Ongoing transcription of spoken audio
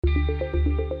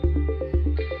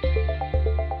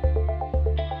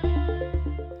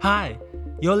Hi,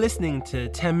 you're listening to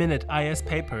 10-Minute IS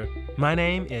Paper. My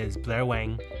name is Blair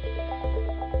Wang.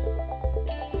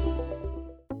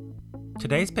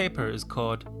 Today's paper is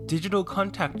called Digital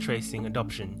Contact Tracing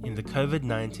Adoption in the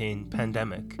COVID-19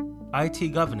 Pandemic,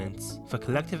 IT Governance for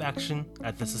Collective Action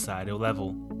at the Societal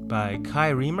Level by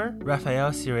Kai Riemer, Raphael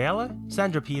Ciriella,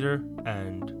 Sandra Peter,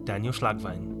 and Daniel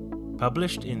Schlagwein,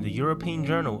 published in the European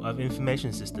Journal of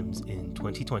Information Systems in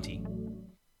 2020.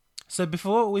 So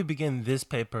before we begin this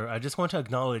paper, I just want to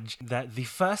acknowledge that the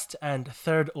first and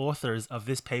third authors of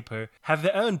this paper have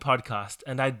their own podcast,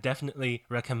 and I definitely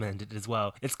recommend it as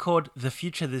well. It's called The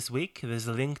Future This Week. There's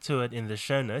a link to it in the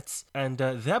show notes, and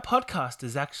their podcast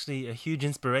is actually a huge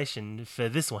inspiration for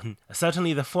this one.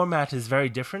 Certainly the format is very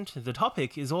different. The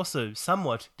topic is also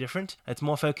somewhat different. It's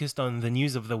more focused on the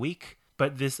news of the week.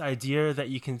 But this idea that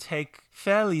you can take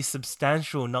fairly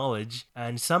substantial knowledge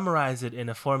and summarize it in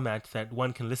a format that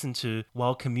one can listen to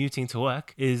while commuting to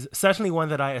work is certainly one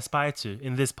that I aspire to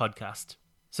in this podcast.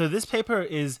 So this paper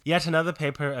is yet another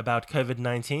paper about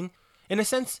COVID-19. In a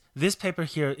sense, this paper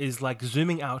here is like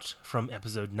zooming out from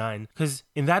episode 9, because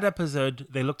in that episode,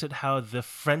 they looked at how the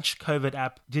French COVID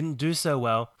app didn't do so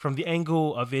well from the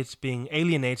angle of it being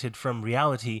alienated from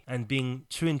reality and being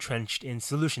too entrenched in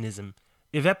solutionism.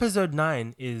 If episode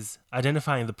 9 is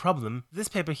identifying the problem, this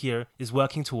paper here is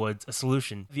working towards a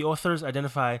solution. The authors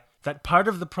identify that part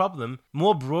of the problem,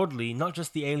 more broadly, not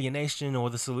just the alienation or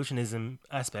the solutionism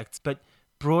aspects, but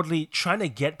broadly trying to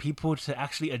get people to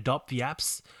actually adopt the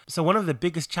apps. So one of the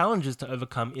biggest challenges to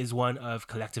overcome is one of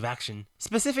collective action.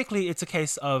 Specifically, it's a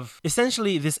case of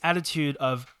essentially this attitude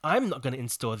of, I'm not going to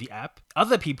install the app,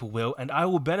 other people will, and I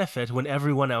will benefit when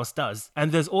everyone else does.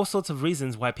 And there's all sorts of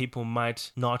reasons why people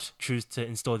might not choose to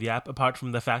install the app, apart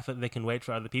from the fact that they can wait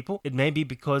for other people. It may be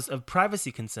because of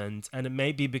privacy concerns, and it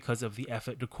may be because of the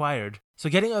effort required. So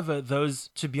getting over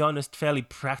those, to be honest, fairly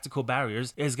practical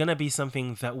barriers is going to be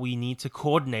something that we need to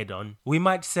coordinate on. We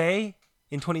might say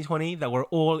in 2020 that we're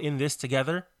all in this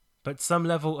together, but some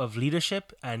level of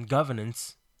leadership and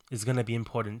governance is going to be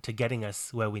important to getting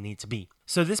us where we need to be.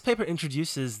 So this paper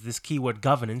introduces this keyword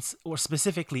governance, or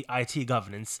specifically IT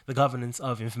governance, the governance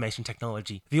of information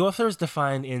technology. The authors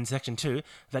define in section 2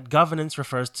 that governance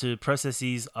refers to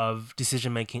processes of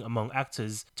decision-making among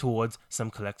actors towards some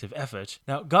collective effort.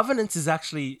 Now, governance is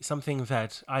actually something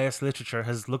that IS literature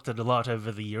has looked at a lot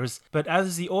over the years, but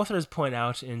as the authors point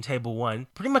out in table 1,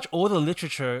 pretty much all the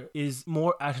literature is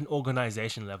more at an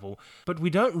organization level, but we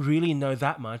don't really know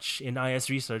that much in IS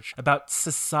research about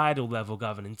societal level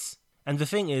governance. And the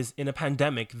thing is, in a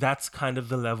pandemic, that's kind of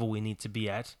the level we need to be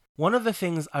at. One of the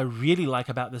things I really like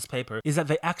about this paper is that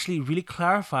they actually really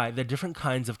clarify the different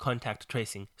kinds of contact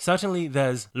tracing. Certainly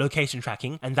there's location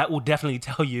tracking, and that will definitely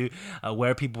tell you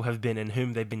where people have been and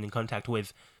whom they've been in contact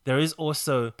with. There is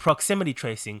also proximity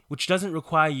tracing, which doesn't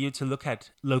require you to look at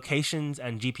locations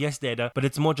and GPS data, but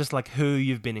it's more just like who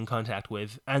you've been in contact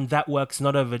with. And that works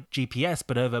not over GPS,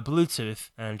 but over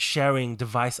Bluetooth and sharing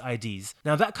device IDs.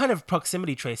 Now that kind of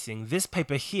proximity tracing, this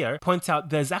paper here points out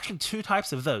there's actually two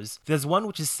types of those. There's one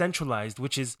which is centralized,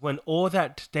 which is when all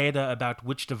that data about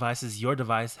which devices your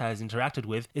device has interacted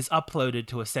with is uploaded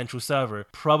to a central server,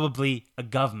 probably a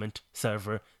government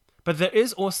server. But there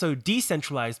is also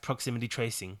decentralized proximity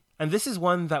tracing. And this is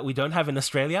one that we don't have in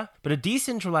Australia, but a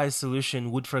decentralized solution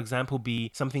would, for example,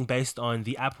 be something based on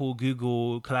the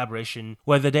Apple-Google collaboration,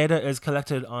 where the data is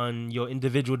collected on your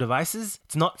individual devices.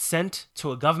 It's not sent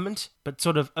to a government, but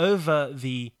sort of over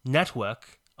the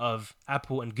network of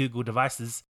Apple and Google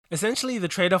devices. Essentially, the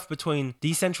trade-off between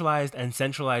decentralized and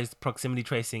centralized proximity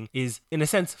tracing is, in a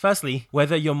sense, firstly,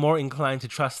 whether you're more inclined to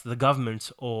trust the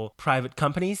government or private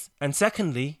companies, and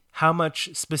secondly, how much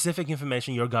specific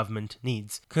information your government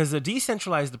needs. Because a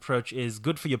decentralized approach is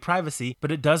good for your privacy,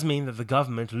 but it does mean that the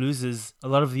government loses a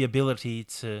lot of the ability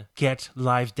to get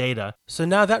live data. So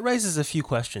now that raises a few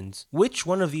questions. Which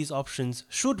one of these options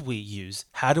should we use?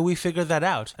 How do we figure that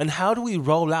out? And how do we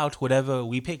roll out whatever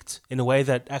we picked in a way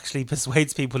that actually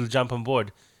persuades people to jump on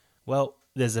board? Well,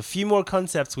 there's a few more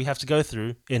concepts we have to go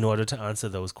through in order to answer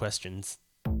those questions.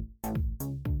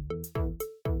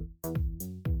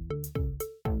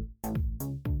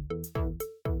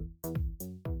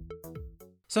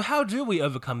 So how do we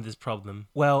overcome this problem?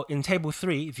 Well, in Table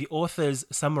 3, the authors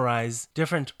summarize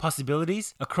different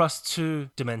possibilities across two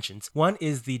dimensions. One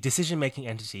is the decision-making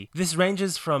entity. This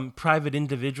ranges from private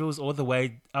individuals all the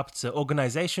way up to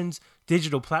organizations,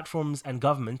 digital platforms, and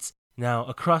governments. Now,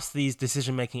 across these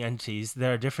decision-making entities,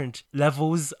 there are different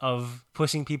levels of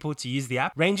pushing people to use the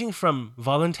app, ranging from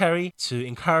voluntary to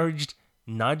encouraged,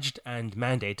 nudged, and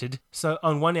mandated. So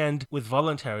on one end, with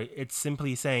voluntary, it's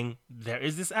simply saying, there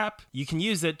is this app, you can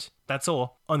use it, That's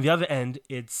all. On the other end,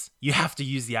 it's you have to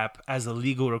use the app as a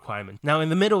legal requirement. Now, in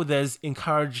the middle, there's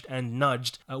encouraged and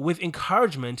nudged. With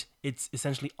encouragement, it's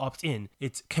essentially opt-in.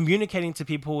 It's communicating to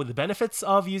people the benefits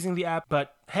of using the app,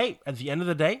 but hey, at the end of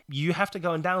the day, you have to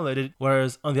go and download it.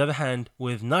 Whereas on the other hand,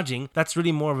 with nudging, that's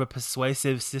really more of a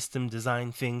persuasive system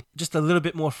design thing, just a little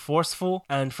bit more forceful.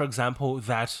 And for example,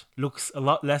 that looks a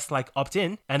lot less like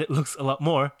opt-in and it looks a lot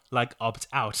more like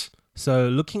opt-out. So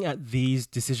looking at these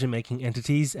decision-making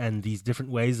entities and these different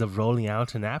ways of rolling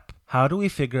out an app, how do we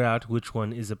figure out which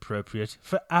one is appropriate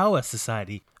for our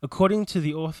society? According to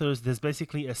the authors, there's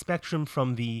basically a spectrum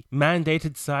from the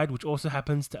mandated side, which also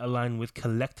happens to align with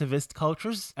collectivist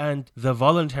cultures, and the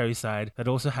voluntary side that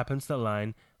also happens to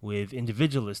align with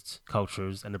individualist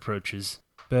cultures and approaches.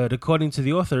 But according to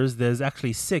the authors, there's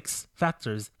actually 6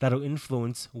 factors that'll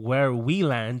influence where we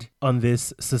land on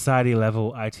this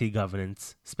society-level IT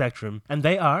governance spectrum. And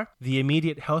they are the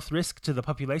immediate health risk to the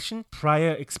population,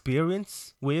 prior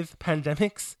experience with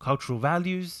pandemics, cultural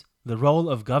values, the role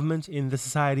of government in the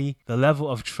society, the level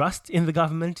of trust in the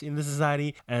government in the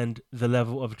society, and the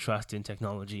level of trust in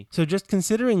technology. So just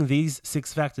considering these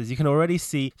 6 factors, you can already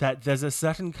see that there's a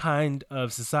certain kind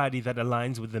of society that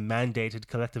aligns with the mandated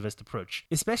collectivist approach.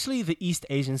 Especially the East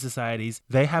Asian societies,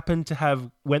 they happen to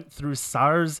have went through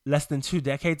SARS less than 2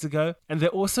 decades ago, and they're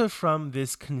also from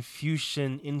this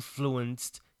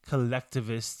Confucian-influenced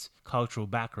collectivist cultural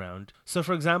background. So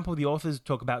for example, the authors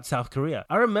talk about South Korea.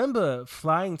 I remember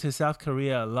flying to South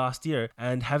Korea last year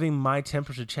and having my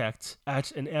temperature checked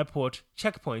at an airport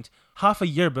checkpoint half a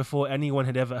year before anyone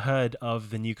had ever heard of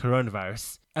the new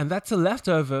coronavirus. And that's a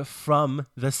leftover from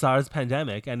the SARS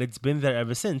pandemic, and it's been there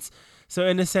ever since. So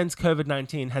in a sense,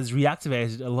 COVID-19 has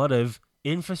reactivated a lot of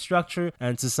infrastructure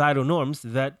and societal norms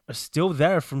that are still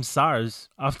there from SARS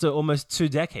after almost 2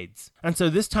 decades. And so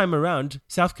this time around,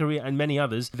 South Korea and many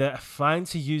others, they're fine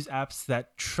to use apps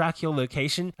that track your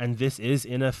location, and this is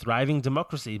in a thriving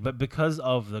democracy. But because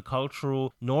of the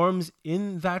cultural norms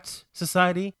in that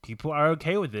society, people are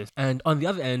okay with this. And on the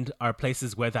other end are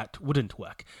places where that wouldn't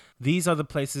work. These are the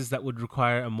places that would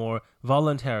require a more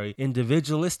voluntary,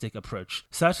 individualistic approach.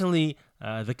 Certainly,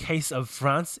 the case of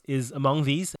France is among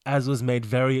these, as was made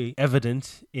very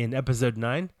evident in episode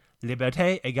 9,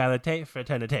 Liberté, Égalité,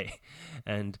 Fraternité,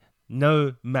 and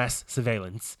no mass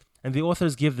surveillance. And the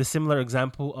authors give the similar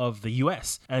example of the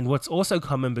US. And what's also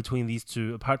common between these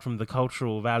two, apart from the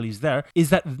cultural values there, is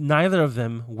that neither of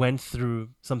them went through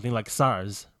something like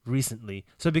SARS recently.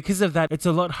 So because of that, it's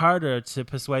a lot harder to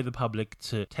persuade the public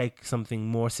to take something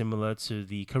more similar to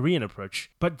the Korean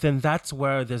approach. But then that's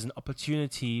where there's an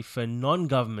opportunity for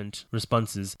non-government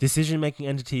responses, decision-making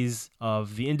entities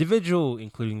of the individual,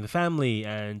 including the family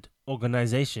and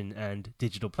organization and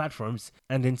digital platforms.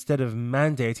 And instead of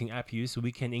mandating app use,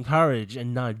 we can encourage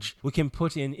and nudge. We can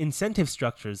put in incentive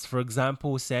structures, for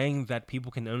example, saying that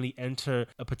people can only enter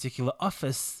a particular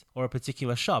office or a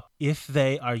particular shop if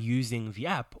they are using the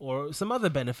app, or some other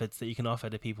benefits that you can offer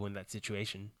to people in that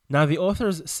situation. Now, the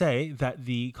authors say that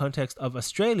the context of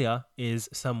Australia is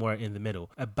somewhere in the middle,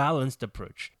 a balanced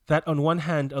approach. That on one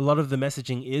hand, a lot of the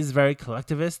messaging is very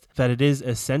collectivist, that it is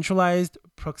a centralized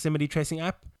proximity tracing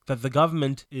app, that the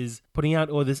government is putting out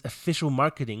all this official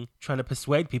marketing trying to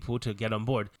persuade people to get on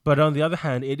board. But on the other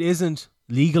hand, it isn't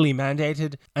legally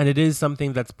mandated, and it is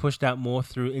something that's pushed out more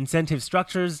through incentive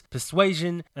structures,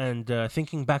 persuasion, and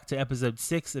thinking back to episode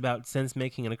 6 about sense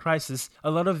making in a crisis, a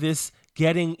lot of this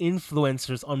getting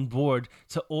influencers on board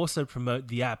to also promote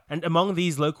the app. And among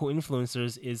these local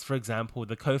influencers is, for example,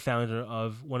 the co-founder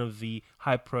of one of the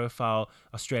high-profile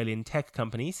Australian tech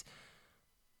companies.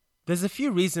 There's a few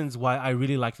reasons why I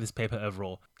really like this paper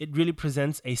overall. It really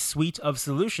presents a suite of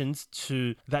solutions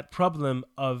to that problem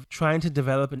of trying to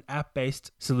develop an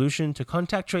app-based solution to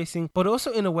contact tracing, but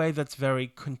also in a way that's very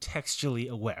contextually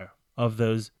aware of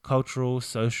those cultural,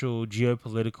 social,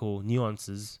 geopolitical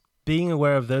nuances. Being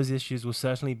aware of those issues will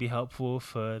certainly be helpful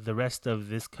for the rest of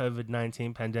this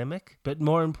COVID-19 pandemic, but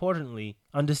more importantly,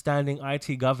 understanding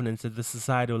IT governance at the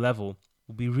societal level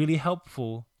will be really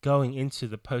helpful going into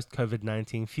the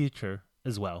post-COVID-19 future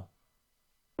as well.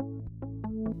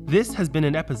 This has been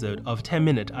an episode of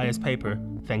 10-Minute IS Paper.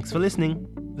 Thanks for listening.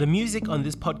 The music on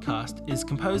this podcast is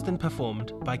composed and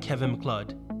performed by Kevin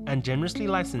MacLeod and generously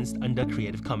licensed under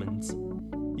Creative Commons.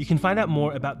 You can find out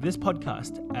more about this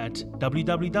podcast at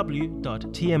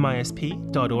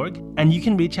www.tmisp.org, and you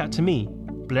can reach out to me,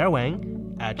 Blair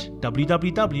Wang, at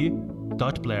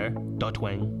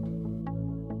www.blair.wang.